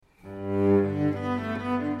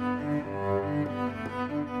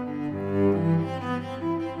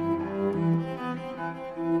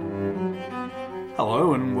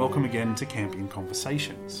welcome again to Campion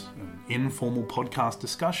Conversations, an informal podcast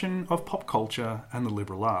discussion of pop culture and the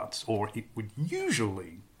liberal arts, or it would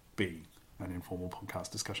usually be an informal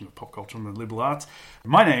podcast discussion of pop culture and the liberal arts.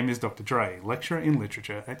 My name is Dr. Dre, lecturer in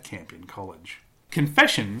literature at Campion College.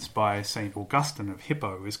 Confessions by St. Augustine of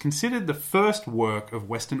Hippo is considered the first work of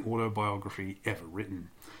Western autobiography ever written.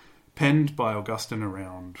 Penned by Augustine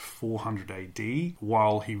around 400 AD,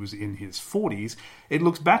 while he was in his 40s, it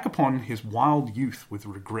looks back upon his wild youth with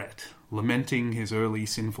regret, lamenting his early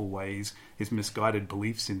sinful ways, his misguided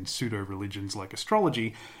beliefs in pseudo-religions like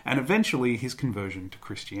astrology, and eventually his conversion to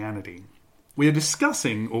Christianity. We are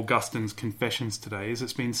discussing Augustine's Confessions today as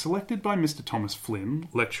it's been selected by Mr. Thomas Flynn,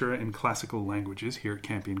 lecturer in classical languages here at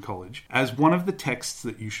Campion College, as one of the texts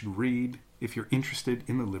that you should read if you're interested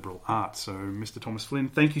in the liberal arts. So, Mr. Thomas Flynn,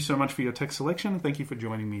 thank you so much for your text selection, and thank you for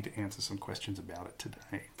joining me to answer some questions about it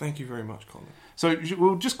today. Thank you very much, Colin. So,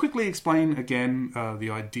 we'll just quickly explain again the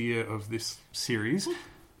idea of this series.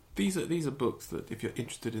 These are books that, if you're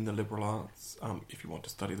interested in the liberal arts, if you want to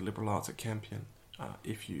study the liberal arts at Campion,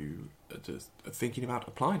 if you are just thinking about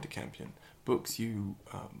applying to Campion, books you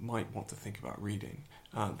might want to think about reading.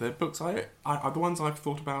 The books the ones I've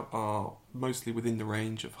thought about are mostly within the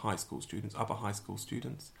range of high school students, upper high school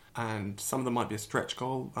students, and some of them might be a stretch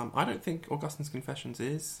goal. I don't think Augustine's Confessions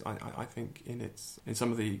is. I think in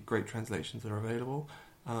some of the great translations that are available,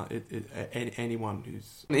 anyone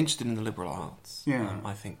who's interested in the liberal arts,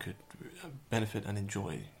 I think could benefit and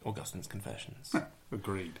enjoy Augustine's Confessions.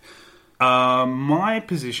 Agreed. My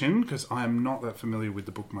position, because I am not that familiar with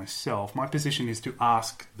the book myself, my position is to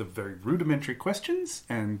ask the very rudimentary questions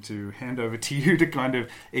and to hand over to you to kind of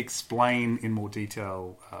explain in more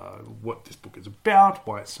detail what this book is about,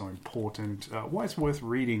 why it's so important, why it's worth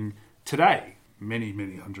reading today, many,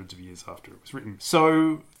 many hundreds of years after it was written.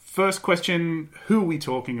 So, first question, who are we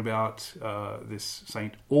talking about? This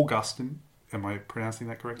St. Augustine. Am I pronouncing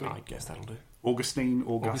that correctly? I guess that'll do.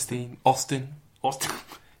 Austin. Austin.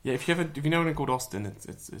 Yeah, if you know anyone called Austin,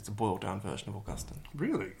 it's a boiled down version of Augustine.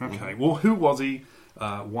 Really? Okay. Mm-hmm. Well, who was he?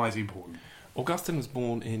 Why is he important? Augustine was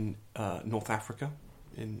born in North Africa,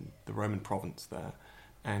 in the Roman province there,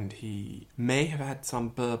 and he may have had some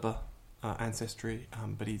Berber ancestry,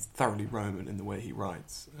 but he's thoroughly Roman in the way he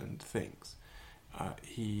writes and thinks.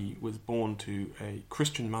 He was born to a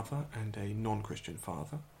Christian mother and a non-Christian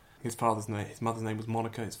father. His mother's name was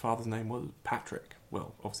Monica. His father's name was Patrick.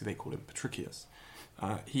 Well, obviously they called him Patricius.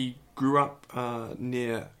 He grew up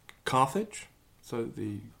near Carthage, so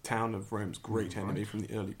the town of Rome's great enemy from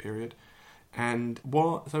the early period, and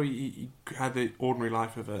he had the ordinary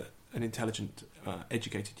life of an intelligent,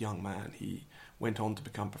 educated young man. He went on to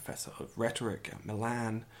become professor of rhetoric at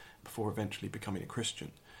Milan before eventually becoming a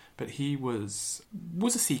Christian. But he was a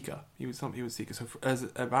seeker. He was a seeker. So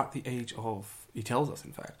about the age of, he tells us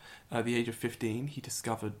in fact, the age of 15, he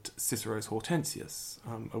discovered Cicero's Hortensius,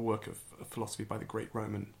 a work of philosophy by the great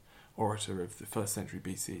Roman orator of the 1st century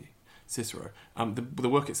BC, Cicero. The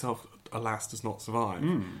work itself, alas, does not survive.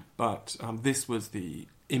 But this was the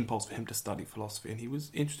impulse for him to study philosophy, and he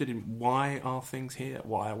was interested in why are things here,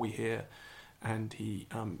 why are we here, and he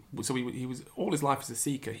was all his life as a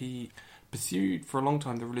seeker. He pursued for a long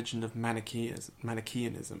time the religion of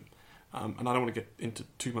Manichaeanism. And I don't want to get into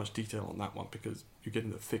too much detail on that one because you get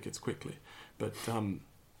into the thickets quickly. But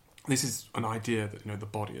this is an idea that the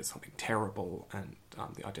body is something terrible, and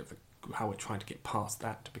the idea of how we're trying to get past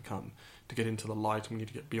that to get into the light, and we need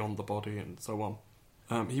to get beyond the body, and so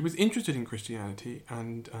on. He was interested in Christianity,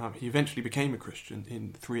 and he eventually became a Christian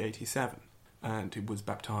in 387. And he was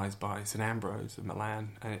baptized by St. Ambrose of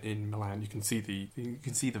Milan. In Milan, you can see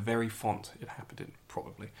the very font it happened in,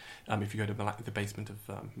 probably, if you go to the basement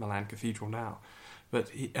of Milan Cathedral now.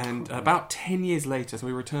 About 10 years later, so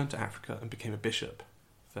he returned to Africa and became a bishop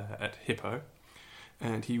there at Hippo.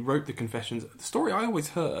 And he wrote the Confessions. The story I always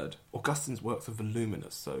heard, Augustine's works are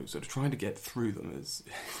voluminous, so sort of trying to get through them is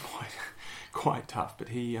quite tough. But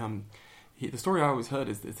the story I always heard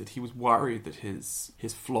is that he was worried that his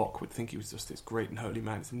flock would think he was just this great and holy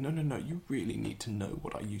man. He said, no, you really need to know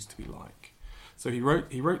what I used to be like. So he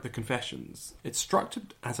wrote the Confessions. It's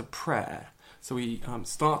structured as a prayer. So he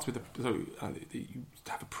starts with you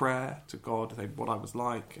have a prayer to God, say what I was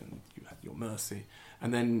like, and you had your mercy,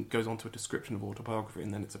 and then goes on to a description of autobiography,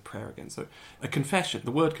 and then it's a prayer again. So a confession,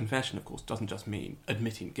 the word confession, of course, doesn't just mean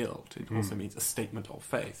admitting guilt. It also means a statement of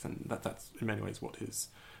faith, and that's in many ways what his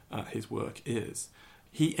work is.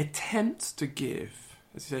 He attempts to give,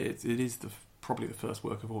 as you say, it is probably the first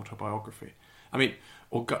work of autobiography. I mean,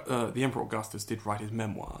 the Emperor Augustus did write his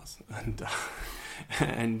memoirs, and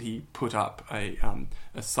and he put up a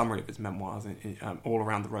summary of his memoirs all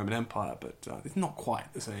around the Roman Empire, but it's not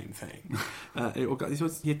quite the same thing.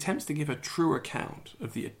 He attempts to give a true account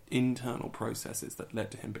of the internal processes that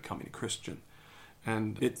led to him becoming a Christian,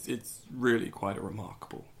 and it's really quite a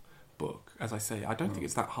remarkable book. As I say, I don't think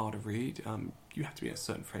it's that hard to read. You have to be in a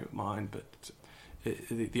certain frame of mind, but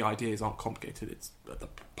the ideas aren't complicated. It's the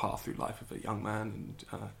path through life of a young man,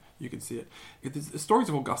 and you can see it. The stories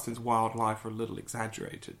of Augustine's wild life are a little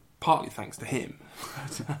exaggerated, partly thanks to him.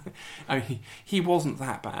 I mean, he wasn't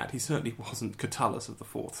that bad. He certainly wasn't Catullus of the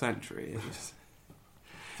 4th century.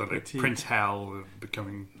 Prince Hal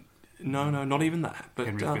becoming... No, not even that.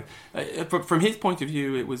 But from his point of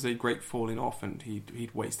view, it was a great falling off, and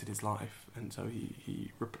he'd wasted his life, and so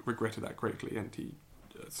he regretted that greatly, and he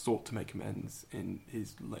sought to make amends in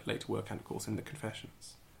his later work and, of course, in the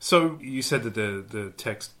Confessions. So you said that the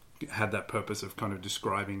text had that purpose of kind of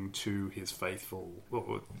describing to his faithful,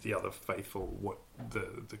 or the other faithful, what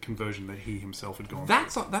the conversion that he himself had gone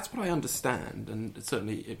through. That's what I understand, and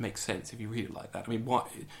certainly it makes sense if you read it like that. I mean,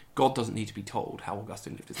 God doesn't need to be told how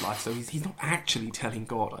Augustine lived his life, so he's not actually telling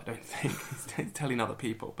God, I don't think. He's telling other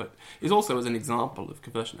people, but it's also as an example of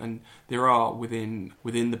conversion. And there are within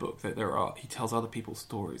the book that he tells other people's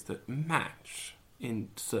stories that match in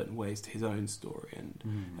certain ways to his own story, and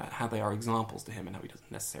how they are examples to him, and how he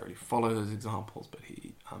doesn't necessarily follow those examples, but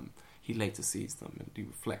he later sees them and he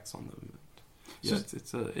reflects on them. And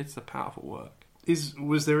it's a powerful work.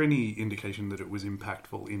 Was there any indication that it was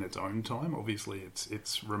impactful in its own time? Obviously,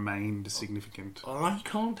 it's remained significant. I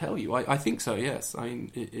can't tell you. I think so. Yes. I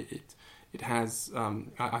mean, it has.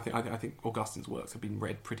 I think Augustine's works have been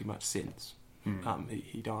read pretty much since.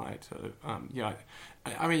 He died. So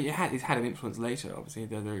I mean, it's had an influence later. Obviously,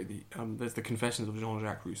 there's the Confessions of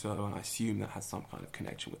Jean-Jacques Rousseau, and I assume that has some kind of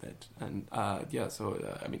connection with it. And I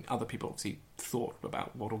mean, other people obviously thought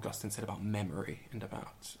about what Augustine said about memory and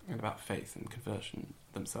about faith and conversion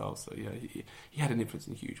themselves. So he had an influence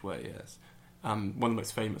in a huge way. Yes. One of the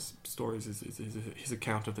most famous stories is his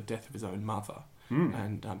account of the death of his own mother.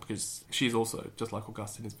 And because she's also, just like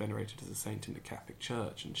Augustine, is venerated as a saint in the Catholic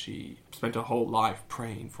Church, and she spent her whole life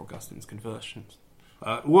praying for Augustine's conversion.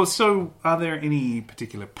 So are there any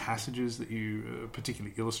particular passages that you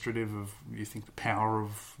particularly illustrative of, you think, the power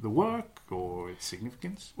of the work or its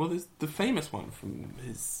significance? Well, there's the famous one from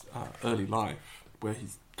his early life, where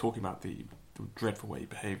he's talking about the dreadful way he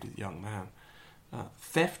behaved as a young man.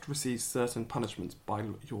 Theft receives certain punishments by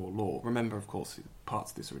your law. Remember, of course,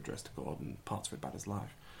 parts of this are addressed to God and parts of it about his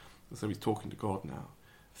life. So he's talking to God now.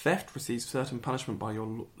 Theft receives certain punishment by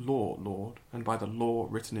your law, Lord, and by the law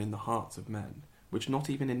written in the hearts of men, which not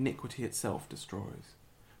even iniquity itself destroys.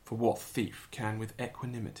 For what thief can with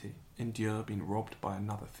equanimity endure being robbed by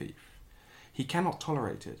another thief? He cannot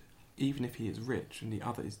tolerate it, even if he is rich and the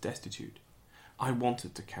other is destitute. I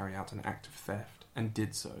wanted to carry out an act of theft, and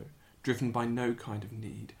did so, driven by no kind of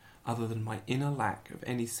need, other than my inner lack of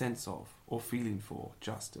any sense of, or feeling for,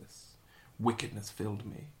 justice. Wickedness filled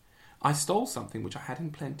me. I stole something which I had in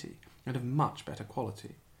plenty, and of much better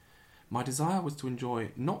quality. My desire was to enjoy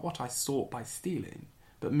not what I sought by stealing,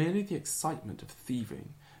 but merely the excitement of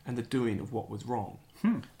thieving, and the doing of what was wrong.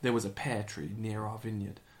 There was a pear tree near our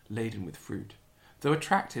vineyard, laden with fruit, though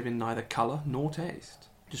attractive in neither colour nor taste.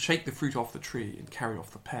 To shake the fruit off the tree, and carry off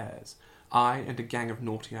the pears, I and a gang of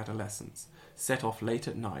naughty adolescents set off late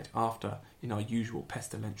at night after, in our usual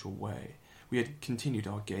pestilential way, we had continued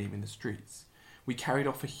our game in the streets. We carried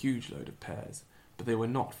off a huge load of pears, but they were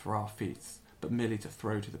not for our feasts, but merely to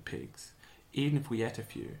throw to the pigs. Even if we ate a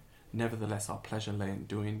few, nevertheless our pleasure lay in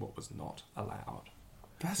doing what was not allowed.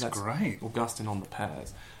 That's great. Augustine on the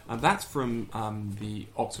pears. And that's from the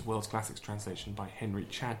Oxford World's Classics translation by Henry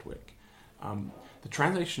Chadwick. The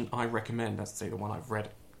translation I recommend, that's to say the one I've read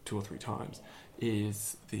 2 or 3 times,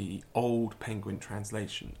 is the old Penguin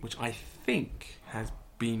translation, which I think has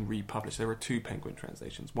been republished. There are 2 Penguin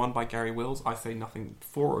translations. One by Gary Wills. I say nothing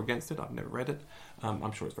for or against it. I've never read it.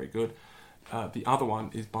 I'm sure it's very good. The other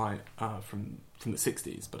one is by from the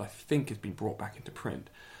 60s, but I think has been brought back into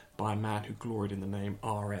print by a man who gloried in the name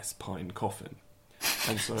R.S. Pine Coffin.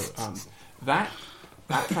 And so that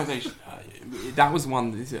translation, that was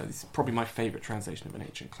one. This is probably my favourite translation of an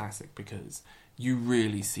ancient classic, because you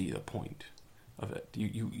really see the point of it.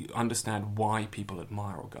 You understand why people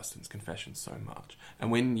admire Augustine's Confessions so much,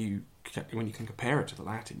 and when you can compare it to the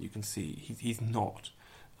Latin, you can see he's not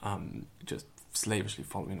just slavishly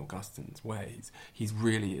following Augustine's ways. He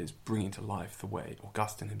really is bringing to life the way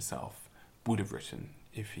Augustine himself would have written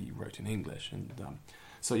if he wrote in English, and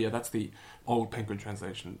So yeah, that's the old Penguin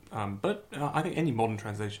translation. But I think any modern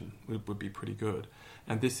translation would be pretty good.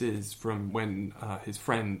 And this is from when his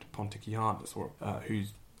friend Ponticianus,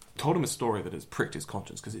 who's told him a story that has pricked his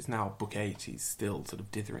conscience, because it's now book 8, he's still sort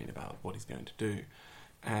of dithering about what he's going to do.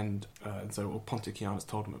 And so Ponticianus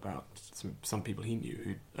told him about some people he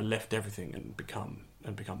knew who left everything and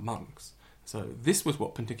become monks. So this was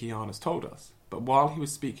what Ponticianus told us. But while he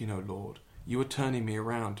was speaking, O Lord, you were turning me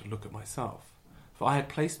around to look at myself. For I had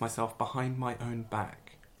placed myself behind my own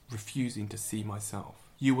back, refusing to see myself.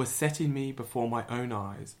 You were setting me before my own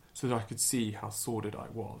eyes so that I could see how sordid I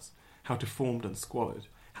was, how deformed and squalid,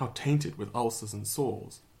 how tainted with ulcers and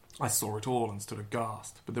sores. I saw it all and stood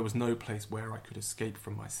aghast, but there was no place where I could escape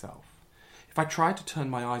from myself. If I tried to turn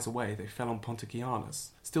my eyes away, they fell on Ponticianus,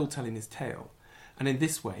 still telling his tale, and in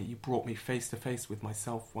this way you brought me face to face with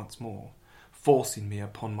myself once more, forcing me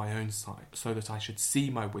upon my own side, so that I should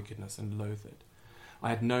see my wickedness and loathe it. I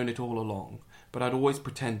had known it all along, but I'd always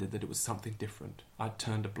pretended that it was something different. I'd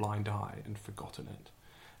turned a blind eye and forgotten it.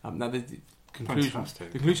 Now, the conclusion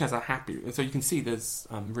has a happy... So you can see there's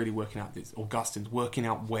really working out these... Augustine's working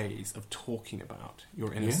out ways of talking about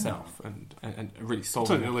your inner self and really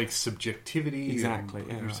solving... So like subjectivity, exactly,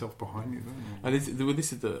 and yourself behind you.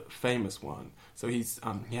 This is the famous one. So he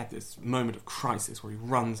had this moment of crisis where he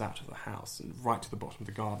runs out of the house and right to the bottom of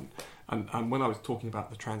the garden. And when I was talking about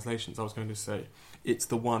the translations, I was going to say it's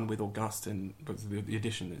the one with Augustine, but the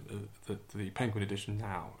edition, the Penguin edition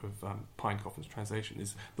now of Pinecoffin's translation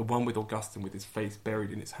is the one with Augustine with his face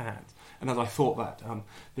buried in his hands. And as I thought that,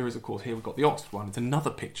 there is, of course, here we've got the Oxford one. It's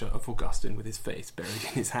another picture of Augustine with his face buried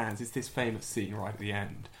in his hands. It's this famous scene right at the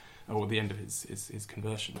end, or the end of his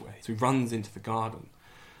conversion way. So he runs into the garden.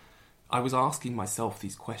 I was asking myself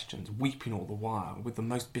these questions, weeping all the while, with the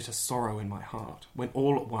most bitter sorrow in my heart, when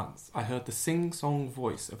all at once I heard the sing-song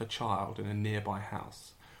voice of a child in a nearby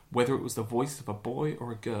house. Whether it was the voice of a boy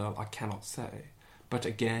or a girl, I cannot say, but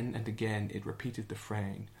again and again it repeated the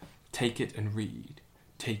refrain, "Take it and read,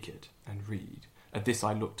 take it and read." At this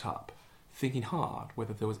I looked up, thinking hard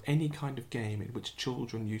whether there was any kind of game in which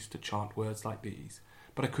children used to chant words like these,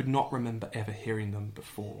 but I could not remember ever hearing them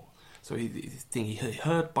before. So he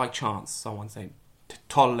heard by chance someone saying,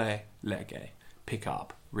 tolle, lege, pick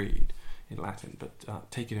up, read, in Latin, but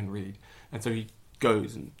take it and read. And so he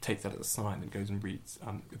goes and takes that as a sign and goes and reads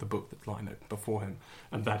the book that's lying before him.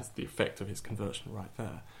 And that is the effect of his conversion right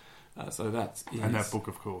there. So that is... And that book,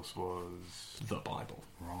 of course, was... The Bible.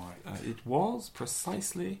 Right. It was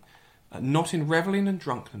precisely... not in revelling and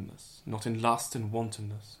drunkenness, not in lust and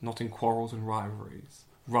wantonness, not in quarrels and rivalries.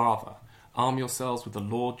 Rather... arm yourselves with the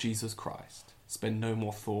Lord Jesus Christ. Spend no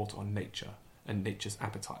more thought on nature and nature's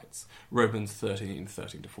appetites. Romans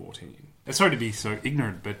 13:13-14. Sorry to be so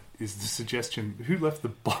ignorant, but is the suggestion who left the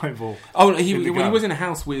Bible? Oh, he was in a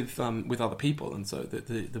house with other people, and so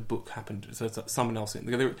the book happened. So someone else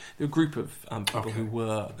there were a group of people who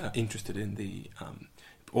were interested in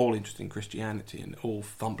all interested in Christianity and all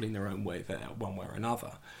fumbling their own way there, one way or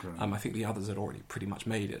another. I think the others had already pretty much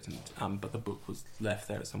made it, and but the book was left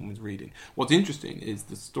there as someone was reading. What's interesting is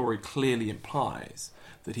the story clearly implies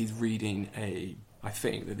that he's reading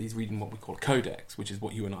what we call a codex, which is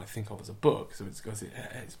what you and I think of as a book. So it's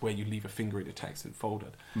where you leave a finger in a text and fold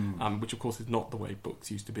it, which of course is not the way books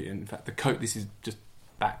used to be. And in fact, this is just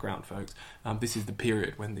background, folks. This is the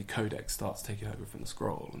period when the codex starts taking over from the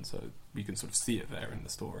scroll, and so you can sort of see it there in the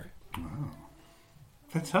story. Wow.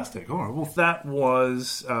 Fantastic. All right. Well, that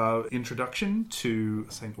was introduction to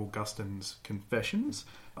St. Augustine's Confessions.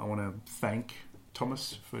 I want to thank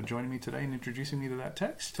Thomas for joining me today and introducing me to that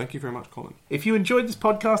text. Thank you very much, Colin. If you enjoyed this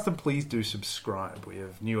podcast, then please do subscribe. We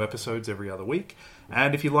have new episodes every other week.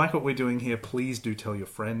 And if you like what we're doing here, please do tell your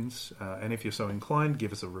friends. And if you're so inclined,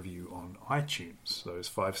 give us a review on iTunes. Those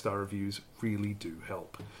 5-star reviews really do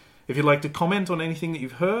help. If you'd like to comment on anything that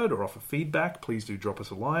you've heard or offer feedback, please do drop us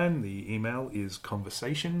a line. The email is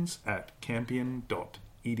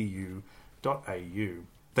conversations@campion.edu.au.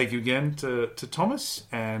 Thank you again to Thomas,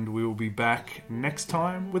 and we will be back next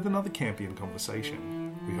time with another Campion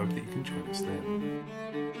conversation. We hope that you can join us then.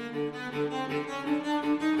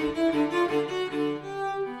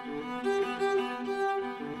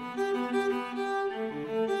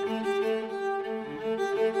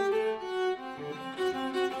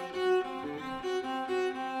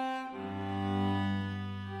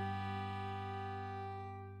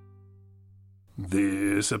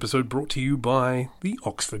 This episode brought to you by the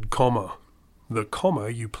Oxford comma. The comma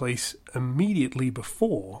you place immediately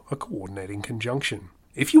before a coordinating conjunction.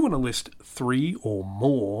 If you want to list 3 or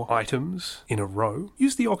more items in a row,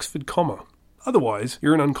 use the Oxford comma. Otherwise,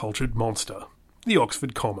 you're an uncultured monster. The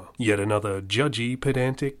Oxford comma, yet another judgy,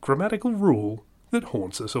 pedantic, grammatical rule that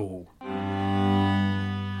haunts us all.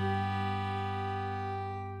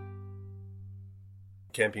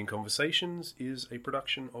 Campion Conversations is a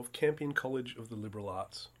production of Campion College of the Liberal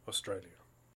Arts, Australia.